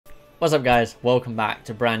What's up guys, welcome back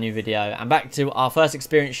to a brand new video and back to our first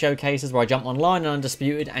experience showcases where I jump online and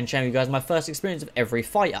Undisputed and show you guys my first experience of every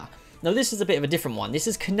fighter. Now this is a bit of a different one. This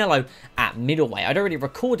is Canelo at middleweight. I'd already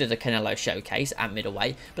recorded a Canelo showcase at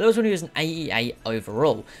middleweight, but that was when he was an 88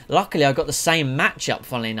 overall. Luckily I got the same matchup,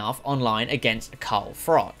 funnily enough, online against Carl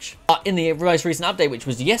Froch. But in the most recent update, which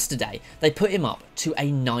was yesterday, they put him up to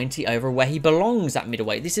a 90 overall where he belongs at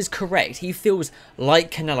middleweight. This is correct. He feels like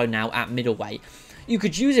Canelo now at middleweight. You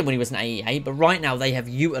could use him when he was an 88, but right now they have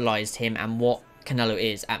utilised him and what Canelo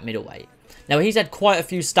is at middleweight. Now, he's had quite a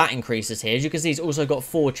few stat increases here. As you can see, he's also got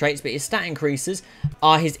 4 traits, but his stat increases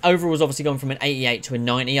are his overall has obviously gone from an 88 to a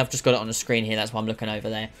 90. I've just got it on the screen here. That's why I'm looking over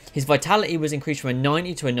there. His vitality was increased from a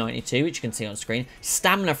 90 to a 92, which you can see on screen.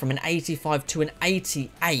 Stamina from an 85 to an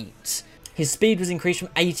 88. His speed was increased from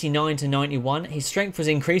 89 to 91. His strength was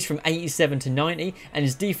increased from 87 to 90. And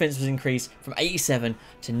his defense was increased from 87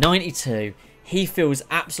 to 92. He feels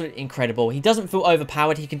absolutely incredible. He doesn't feel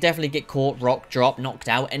overpowered. He can definitely get caught, rock, drop, knocked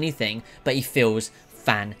out, anything. But he feels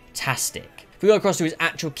fantastic. If we go across to his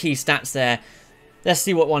actual key stats there, let's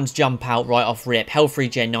see what ones jump out right off rip. Health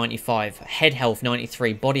regen 95, head health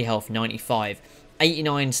 93, body health 95,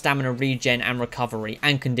 89 stamina regen and recovery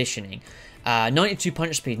and conditioning. 92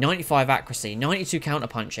 punch speed, 95 accuracy, 92 counter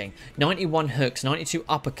punching, 91 hooks, 92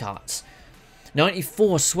 uppercuts.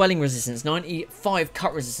 94 swelling resistance, 95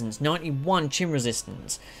 cut resistance, 91 chin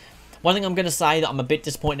resistance. One thing I'm going to say that I'm a bit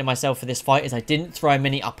disappointed in myself for this fight is I didn't throw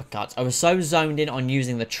many uppercuts. I was so zoned in on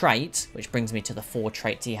using the trait, which brings me to the 4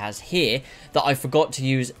 traits he has here, that I forgot to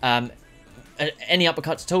use any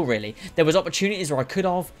uppercuts at all, really. There was opportunities where I could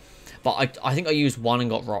have, but I think I used one and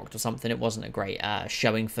got rocked or something. It wasn't a great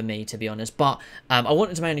showing for me, to be honest. But I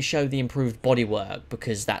wanted to mainly show the improved bodywork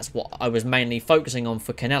because that's what I was mainly focusing on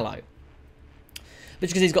for Canelo.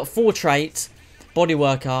 Because he's got 4 traits: Body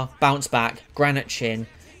Worker, Bounce Back, Granite Chin,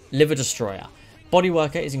 Liver Destroyer. Body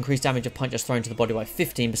Worker is increased damage of punches thrown to the body by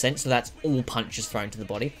 15%, so that's all punches thrown to the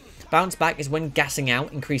body. Bounce Back is when gassing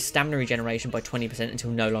out, increased stamina regeneration by 20% until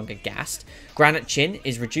no longer gassed. Granite Chin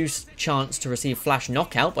is reduced chance to receive flash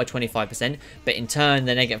knockout by 25%, but in turn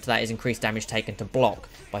the negative to that is increased damage taken to block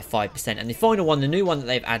by 5%. And the final one, the new one that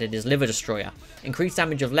they've added, is Liver Destroyer. Increased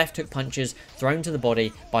damage of left hook punches thrown to the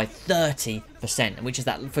body by 30%, which is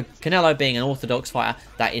that, for Canelo being an orthodox fighter,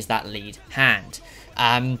 that is that lead hand.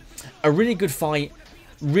 A really good fight.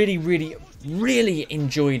 Really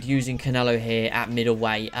enjoyed using Canelo here at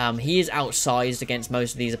middleweight. He is outsized against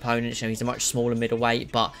most of these opponents. You know, he's a much smaller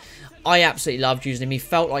middleweight, but I absolutely loved using him. He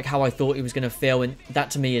felt like how I thought he was going to feel, and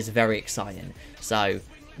that to me is very exciting. So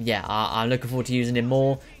yeah, I'm looking forward to using him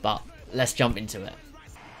more, but let's jump into it.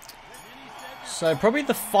 So probably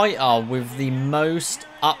the fighter with the most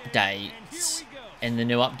updates in the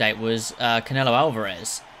new update was Canelo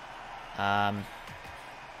Alvarez.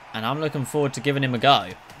 And I'm looking forward to giving him a go.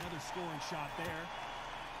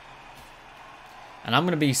 And I'm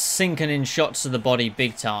going to be sinking in shots to the body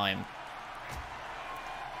big time.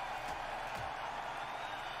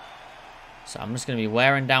 So I'm just going to be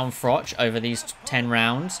wearing down Froch over these 10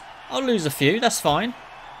 rounds. I'll lose a few, that's fine.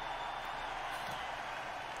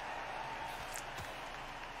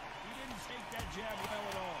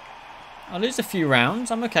 I'll lose a few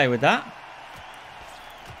rounds, I'm okay with that.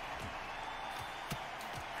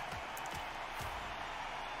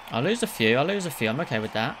 I'll lose a few, I'm okay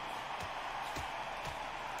with that.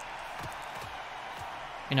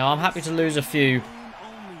 You know, I'm happy to lose a few.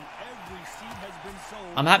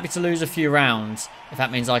 I'm happy to lose a few rounds if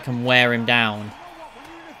that means I can wear him down.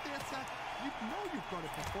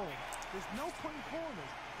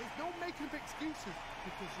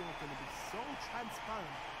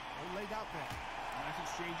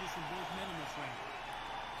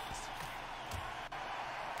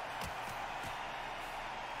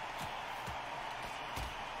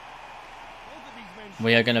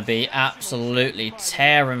 We are going to be absolutely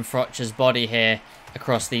tearing Froch's body here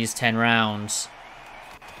across these 10 rounds.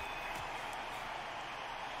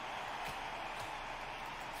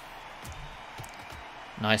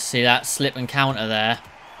 Nice, see that slip and counter there.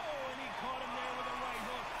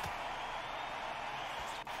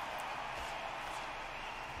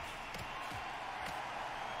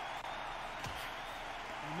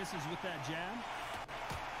 He misses with that jab.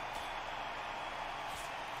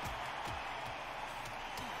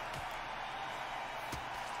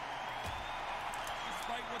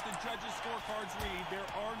 What the judges' scorecards read, there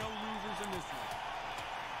are no losers in this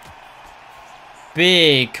one.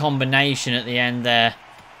 Big combination at the end there.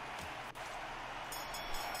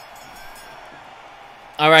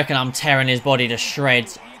 I reckon I'm tearing his body to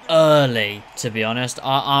shreds early, to be honest.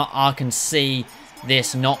 I can see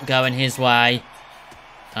this not going his way.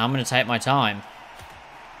 And I'm going to take my time.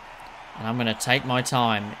 And I'm going to take my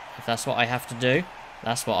time. If that's what I have to do,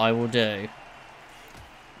 that's what I will do.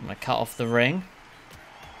 I'm going to cut off the ring.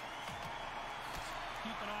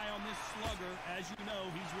 Keep an eye on this slugger. As you know,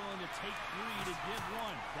 he's willing to take 3 to give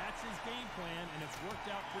 1. That's his game plan, and it's worked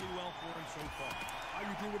out pretty well for him so far. How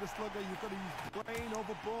you do with a slugger? You've got to use brain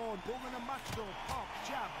over brawn. Building a match though. Pop,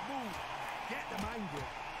 jab, move. Get them angry.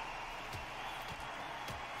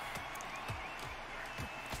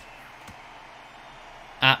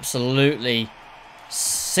 Absolutely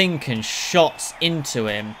sinking shots into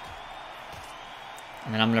him.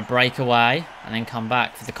 And then I'm going to break away and then come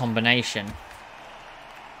back for the combination.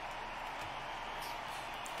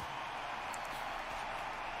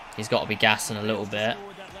 He's got to be gassing a little bit.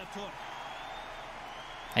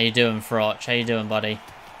 How you doing, Froch? How you doing, buddy?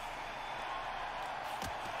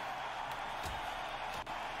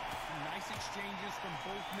 Nice exchanges from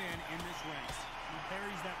both men in this race. He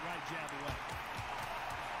parries that right jab away.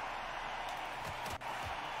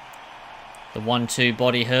 The 1-2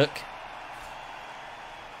 body hook.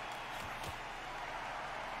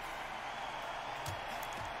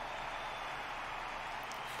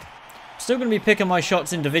 Still going to be picking my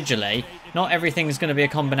shots individually. Not everything's going to be a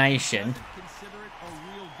combination. Consider it a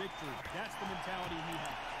real victory. That's the mentality he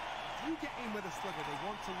has. You get in with a slugger, they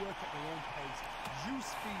want to work at their own pace. Use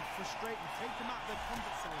speed, frustrate them, take them out of their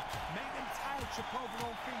comfort zone. Make them tired, trip over their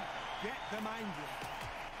own feet. Get them angry.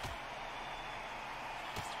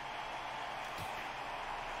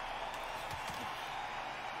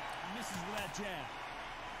 He misses with that jab.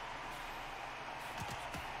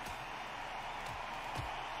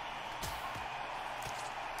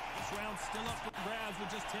 This round's still up for grabs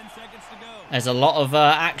with just 10 seconds to go. There's a lot of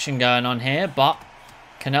action going on here, but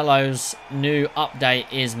Canelo's new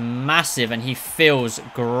update is massive and he feels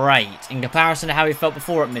great. In comparison to how he felt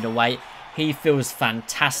before at middleweight, he feels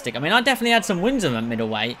fantastic. I mean, I definitely had some wins of him at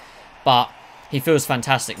middleweight, but he feels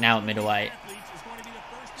fantastic now at middleweight.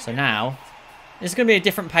 So now, this is going to be a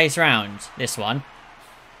different pace round, this one.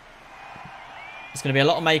 It's going to be a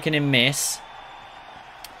lot of making him miss.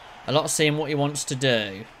 A lot of seeing what he wants to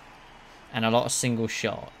do. And a lot of single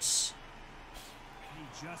shots.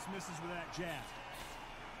 He just misses with that jab.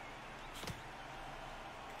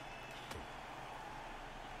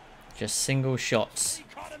 Just single shots. He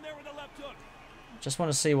caught him there with a left hook. Just want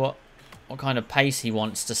to see what kind of pace he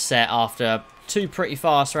wants to set after 2 pretty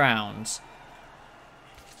fast rounds.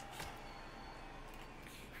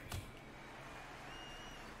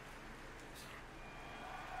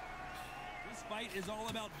 This fight is all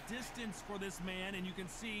about distance for this man, and you can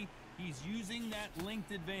see he's using that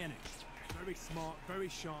length advantage. Very smart, very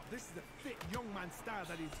sharp. This is a fit young man style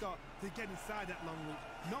that he's got to get inside that long loop.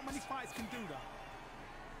 Not many fights can do that.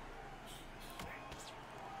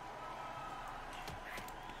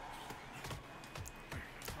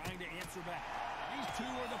 Trying to answer back. These two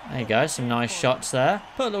are the There you go, some nice shots there.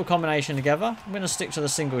 Put a little combination together. I'm going to stick to the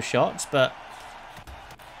single shots, but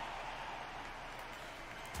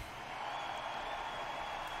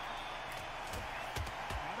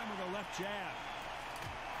Got him with a left jab.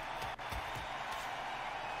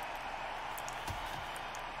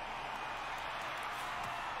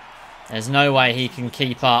 there's no way he can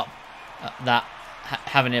keep up that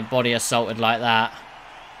having a body assaulted like that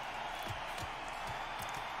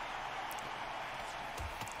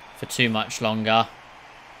for too much longer.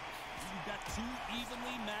 You've got 2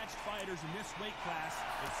 evenly matched fighters in this weight class.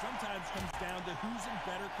 It sometimes comes down to who's in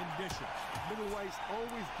better condition. Middleweight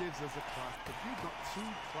always gives us a class. If you've got 2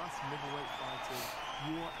 class middleweight fighters,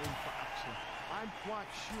 you are in for action. I'm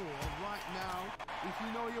quite sure right now, if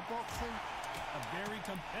you know your boxing, A very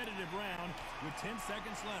competitive round with 10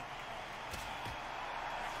 seconds left.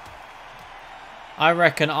 I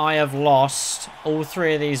reckon I have lost all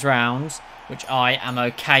 3 of these rounds, which I am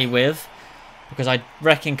okay with, because I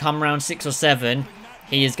reckon come round 6 or 7,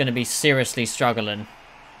 he is going to be seriously struggling.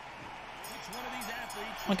 Which one of these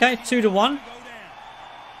athletes Okay, 2 to 1. go down?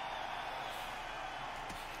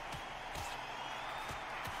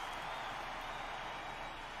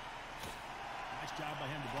 Nice job by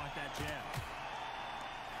him to block that jab.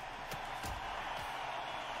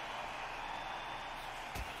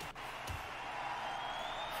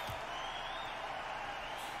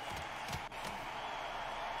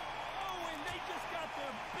 Oh, and they just got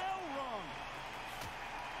their bell rung.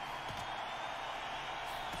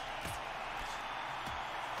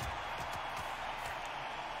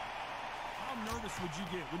 How nervous would you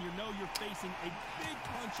get when you know you're facing a big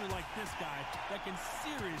puncher like this guy that can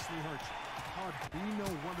seriously hurt you? hard. We know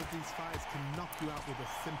one of these fighters can knock you out with a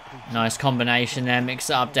simple jab. Nice combination there. Mix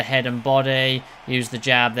it up to head and body. Use the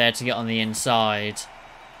jab there to get on the inside.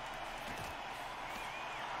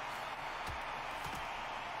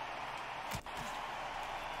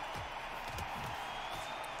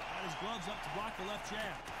 gloves up to block the left jab.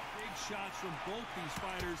 Big shots from both these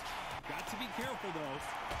fighters. Got to be careful, though.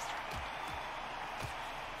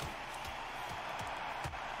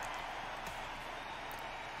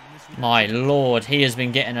 My lord, he has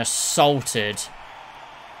been getting assaulted.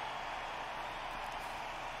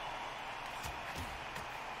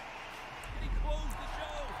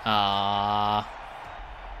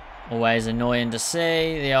 Always annoying to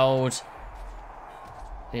see the old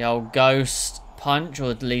ghost punch,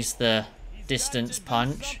 or at least the distance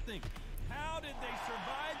punch. How did they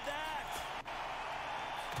survive that?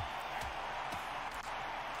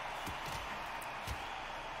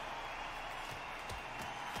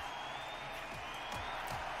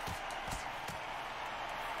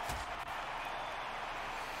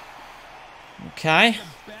 Okay.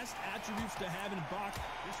 The best attributes to have in boxing.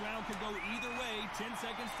 This round could go either way. 10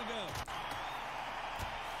 seconds to go.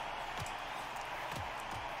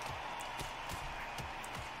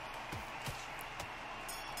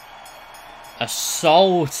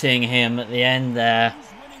 Assaulting him at the end there.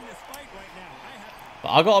 Who's winning this fight right now? But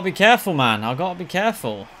I gotta be careful, man. I gotta be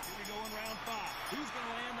careful. Here we go in round 5. Who's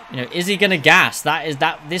gonna land up? You know, is he gonna gas?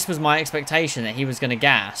 This was my expectation, that he was gonna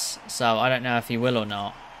gas. So I don't know if he will or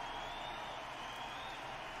not.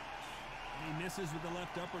 He misses with the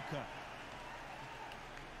left uppercut.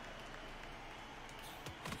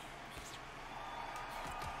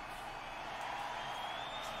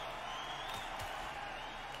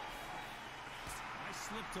 Nice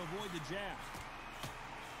slip to avoid the jab.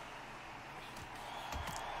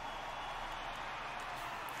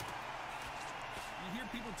 You hear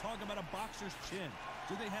people talk about a boxer's chin.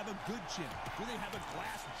 Do they have a good chin? Do they have a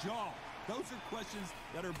glass jaw? Those are questions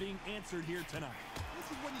that are being answered here tonight.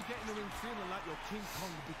 This is when you get in the ring feeling like you're King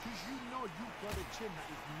Kong, because you know you've got a chin that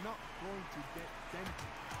is not going to get dented.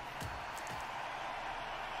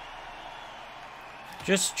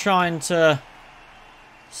 Just trying to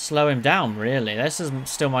slow him down, really. This is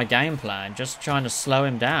still my game plan. Just trying to slow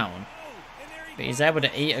him down. But he's able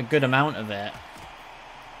to eat a good amount of it.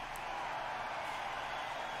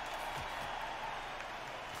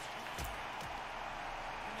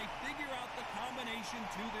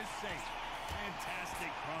 To this safe.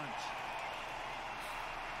 Fantastic punch.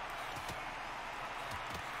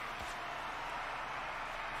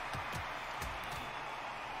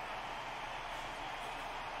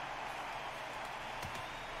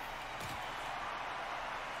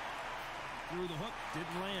 Through the hook,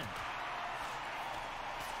 didn't land.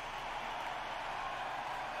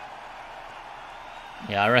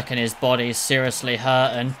 Yeah, I reckon his body's seriously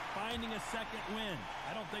hurting. Finding a second win.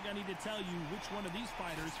 I don't think I need to tell you which one of these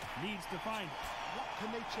fighters needs to find it. What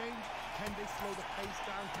can they change? Can they slow the pace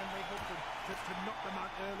down? Can they hope to knock them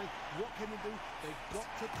out early? What can they do? They've got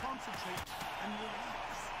to concentrate and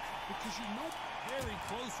relax. Because you know... Very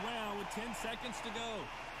close round with 10 seconds to go.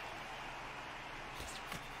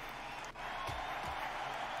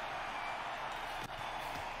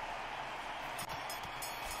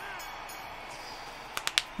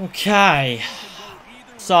 Okay.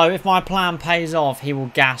 So if my plan pays off, he will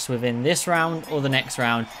gas within this round or the next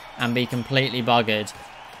round and be completely buggered.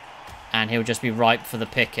 And he'll just be ripe for the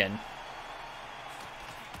picking.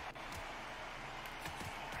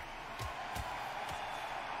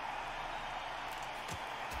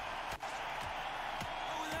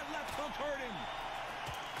 Oh, that left hook hurt him.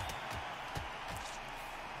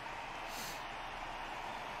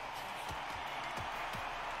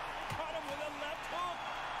 Caught him with a left hook.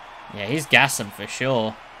 Yeah, he's gassing for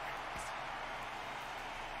sure.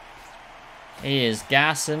 He is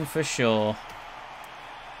gassing for sure.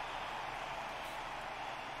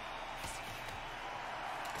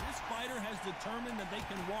 This fighter has determined that they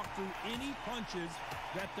can walk through any punches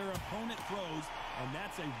that their opponent throws, and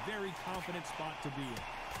that's a very confident spot to be in.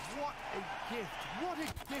 What a gift. What a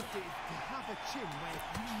gift it is to have a chin where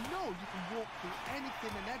you know you can walk through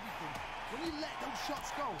anything and everything. When you let those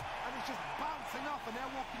shots go and it's just bouncing off and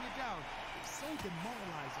they're walking you down, it's so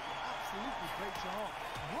demoralizing. It absolutely breaks your heart.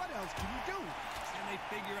 What else can you do? Can they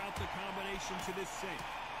figure out the combination to this safe?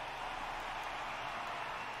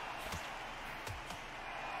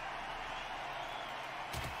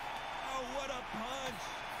 Oh, what a punch!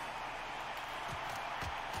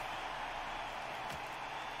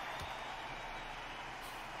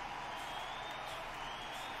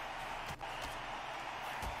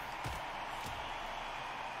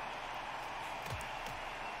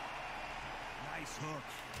 Nice hook.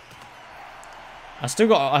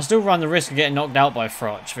 I still run the risk of getting knocked out by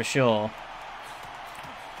Froch for sure.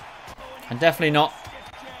 And definitely not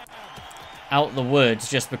out the woods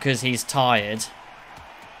just because he's tired.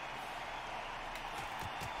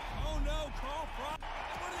 Oh no, Carl Froch,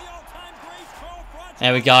 one of the all-time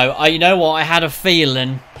There we go. You know what? I had a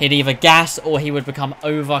feeling he'd either gas or he would become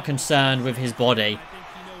over-concerned with his body.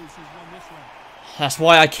 That's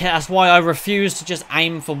why I refuse to just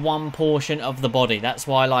aim for one portion of the body. That's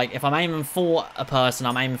why, like, if I'm aiming for a person,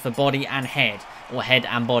 I'm aiming for body and head. Or head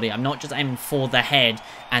and body. I'm not just aiming for the head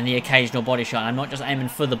and the occasional body shot. I'm not just aiming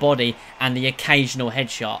for the body and the occasional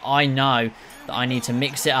headshot. I know that I need to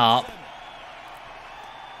mix it up.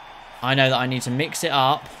 I know that I need to mix it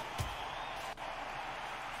up.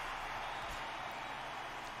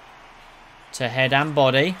 To head and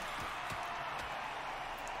body.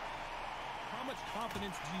 How much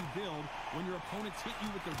confidence do you build when your opponents hit you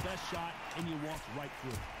with their best shot and you walk right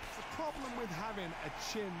through? The problem with having a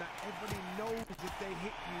chin that everybody knows if they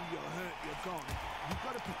hit you, you're hurt, you're gone. You've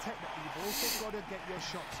got to protect that, but you've also got to get your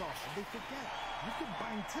shots off. And they forget, you can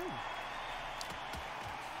bang too.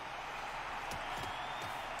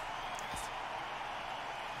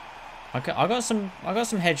 I got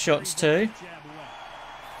some headshots too.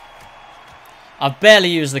 I've barely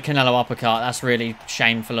used the Canelo uppercut. That's really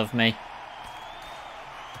shameful of me.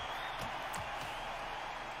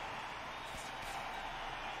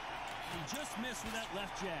 He just missed with that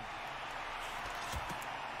left jab.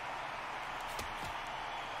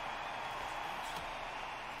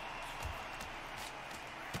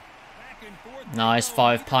 Back and forth. Nice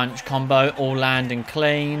 5-punch combo, all landing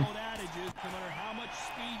clean. No matter how much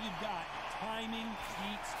speed you've got, timing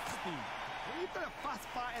beats speed. When you've got a fast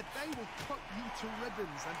fighter, they will cut you to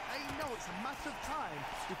ribbons, and they know it's a matter of time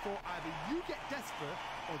before either you get desperate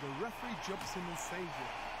or the referee jumps in and saves you.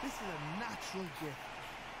 This is a natural gift.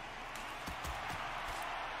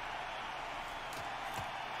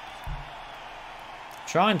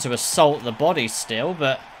 Trying to assault the body still,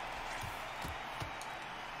 but...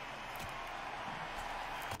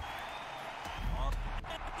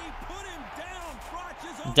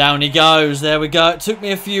 Down he goes. There we go. It took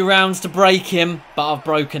me a few rounds to break him, but I've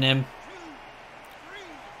broken him.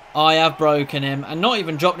 I have broken him. And not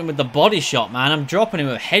even dropped him with the body shot, man. I'm dropping him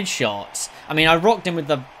with headshots. I mean, I rocked him with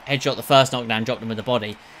the headshot the first knockdown, dropped him with the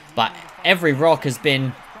body. But every rock has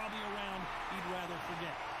been...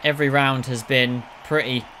 Every round has been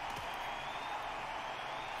pretty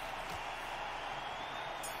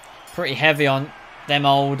heavy on them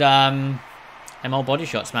old body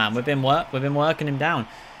shots, man. We've been working him down.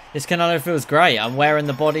 This Canelo feels great. I'm wearing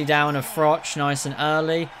the body down of Froch nice and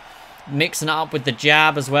early, mixing it up with the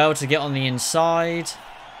jab as well to get on the inside.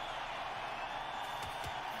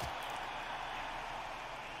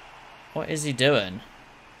 What is he doing?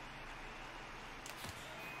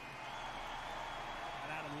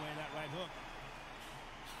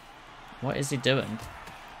 What is he doing?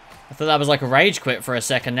 I thought that was like a rage quit for a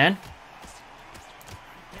second then.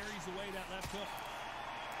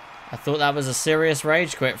 I thought that was a serious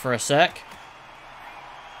rage quit for a sec.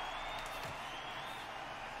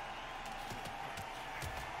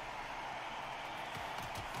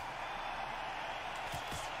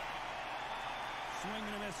 Swing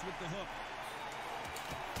and a miss with the hook.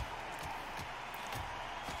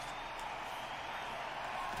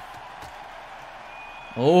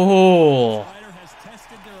 Oh. Fighter has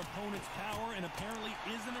tested their opponent's power and apparently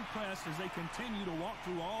isn't impressed as they continue to walk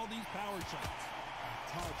through all these power shots.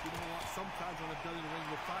 Todd, you know what? Sometimes on a belly in the ring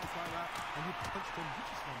with fights like that, and you punch them, you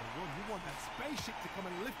just want to run. You want that spaceship to come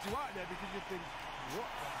and lift you out there because you think,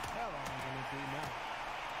 what the hell am I going to do now?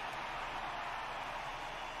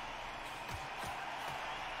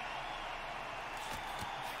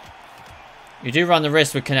 You do run the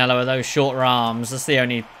risk with Canelo with those shorter arms. That's the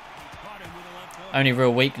only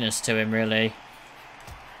real weakness to him, really.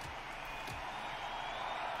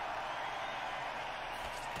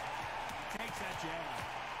 Takes that jab.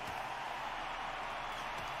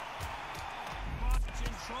 Froch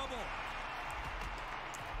in trouble.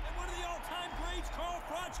 And one of the all-time greats, Carl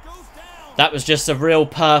Froch, goes down. That was just a real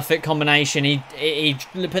perfect combination. He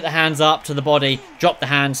put the hands up to the body, dropped the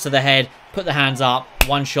hands to the head, put the hands up,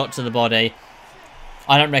 one shot to the body.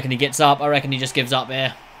 I don't reckon he gets up. I reckon he just gives up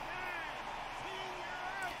here.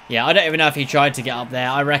 Yeah, I don't even know if he tried to get up there.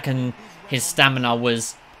 I reckon his stamina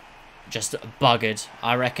was just buggered.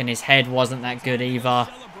 I reckon his head wasn't that good either.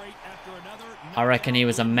 I reckon he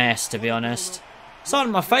was a mess, to be honest. Side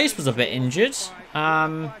of my face was a bit injured.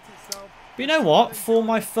 But you know what? For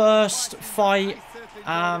my first fight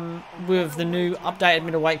with the new updated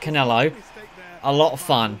middleweight Canelo, a lot of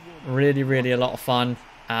fun. Really, really a lot of fun.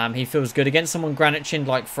 He feels good. Against someone granite-chinned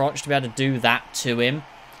like Froch, to be able to do that to him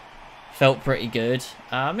felt pretty good.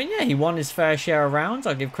 I mean, yeah, he won his fair share of rounds.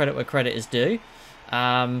 I'll give credit where credit is due.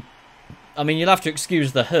 I mean, you'll have to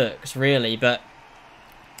excuse the hooks, really, but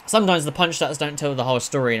sometimes the punch stats don't tell the whole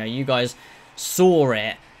story. You know, you guys saw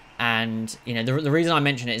it. And, you know, the reason I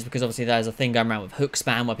mention it is because obviously there's a thing going around with hook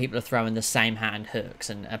spam where people are throwing the same hand hooks.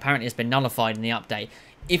 And apparently it's been nullified in the update.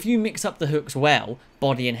 If you mix up the hooks well,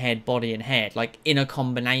 body and head, like in a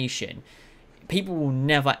combination, people will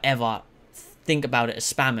never ever think about it as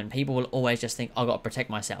spamming. People will always just think, I've got to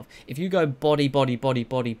protect myself. If you go body 10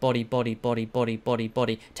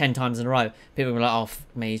 times in a row, people will be like, oh,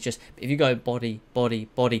 me, it's just, if you go body,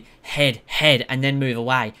 head, and then move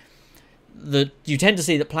away, you tend to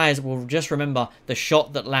see that players will just remember the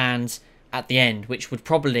shot that lands at the end, which would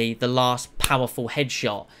probably the last powerful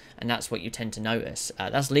headshot, and that's what you tend to notice.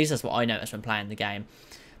 At least that's what I noticed when playing the game.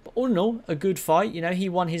 But all in all, a good fight. You know, he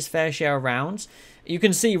won his fair share of rounds. You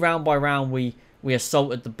can see round by round we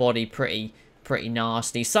assaulted the body pretty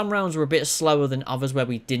nasty. Some rounds were a bit slower than others where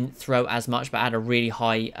we didn't throw as much but had a really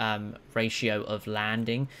high ratio of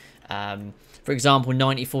landing. For example,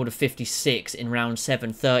 94 to 56 in round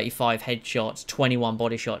 7, 35 headshots, 21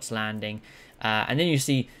 body shots landing. And then you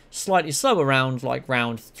see slightly slower rounds like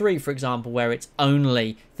round 3, for example, where it's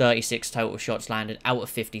only 36 total shots landed out of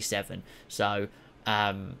 57. So,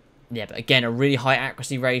 yeah, but again, a really high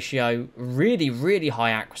accuracy ratio. Really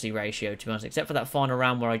high accuracy ratio, to be honest, except for that final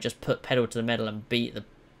round where I just put pedal to the metal and beat the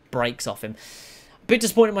brakes off him. A bit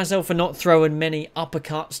disappointed myself for not throwing many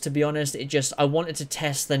uppercuts, to be honest. I wanted to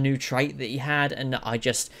test the new trait that he had, and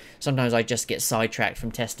sometimes I just get sidetracked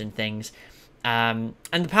from testing things. And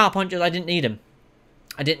the power punches, I didn't need them.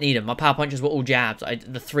 My power punches were all jabs.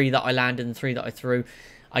 The 3 that I landed and the 3 that I threw,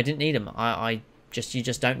 I didn't need them. You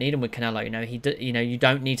just don't need them with Canelo. You know, you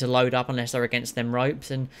don't need to load up unless they're against them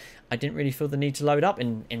ropes, and I didn't really feel the need to load up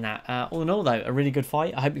in that. All in all, though, a really good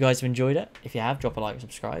fight. I hope you guys have enjoyed it. If you have, drop a like and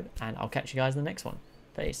subscribe, and I'll catch you guys in the next one.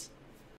 Peace.